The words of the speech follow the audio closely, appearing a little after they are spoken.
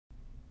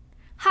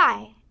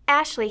Hi,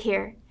 Ashley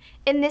here.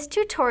 In this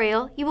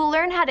tutorial, you will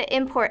learn how to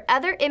import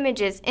other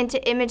images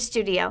into Image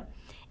Studio.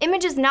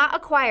 Images not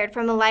acquired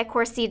from the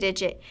Licore C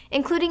digit,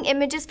 including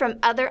images from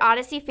other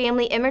Odyssey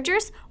family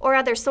imagers or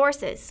other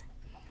sources.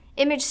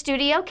 Image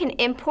Studio can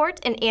import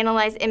and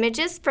analyze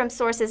images from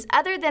sources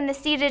other than the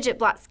C digit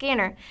blot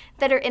scanner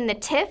that are in the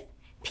TIFF,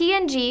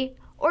 PNG,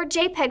 or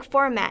JPEG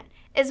format,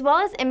 as well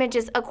as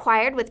images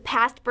acquired with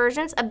past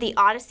versions of the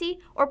Odyssey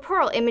or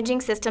Pearl imaging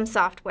system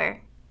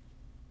software.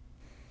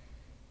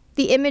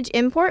 The Image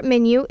Import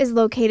menu is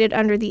located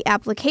under the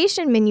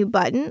Application menu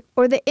button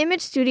or the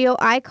Image Studio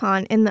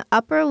icon in the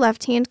upper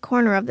left-hand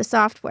corner of the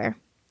software.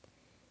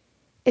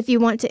 If you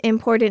want to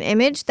import an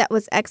image that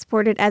was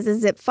exported as a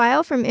zip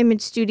file from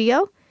Image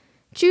Studio,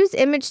 choose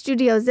Image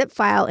Studio zip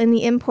file in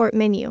the Import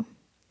menu.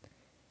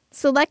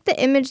 Select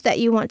the image that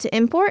you want to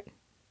import,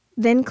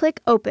 then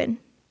click Open.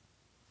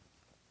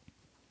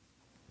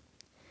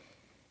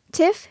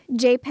 TIFF,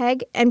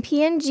 JPEG, and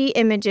PNG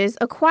images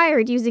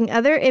acquired using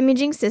other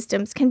imaging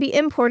systems can be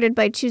imported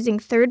by choosing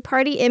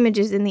third-party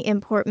images in the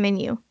Import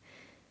menu.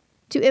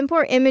 To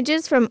import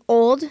images from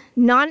old,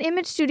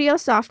 non-Image Studio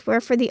software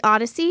for the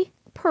Odyssey,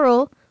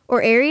 Pearl,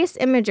 or Arius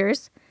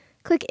imagers,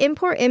 click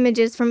Import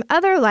Images from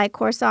other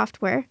Licore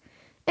software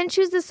and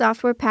choose the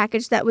software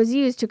package that was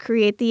used to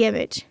create the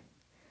image.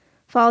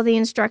 Follow the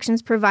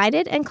instructions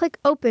provided and click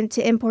Open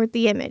to import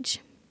the image.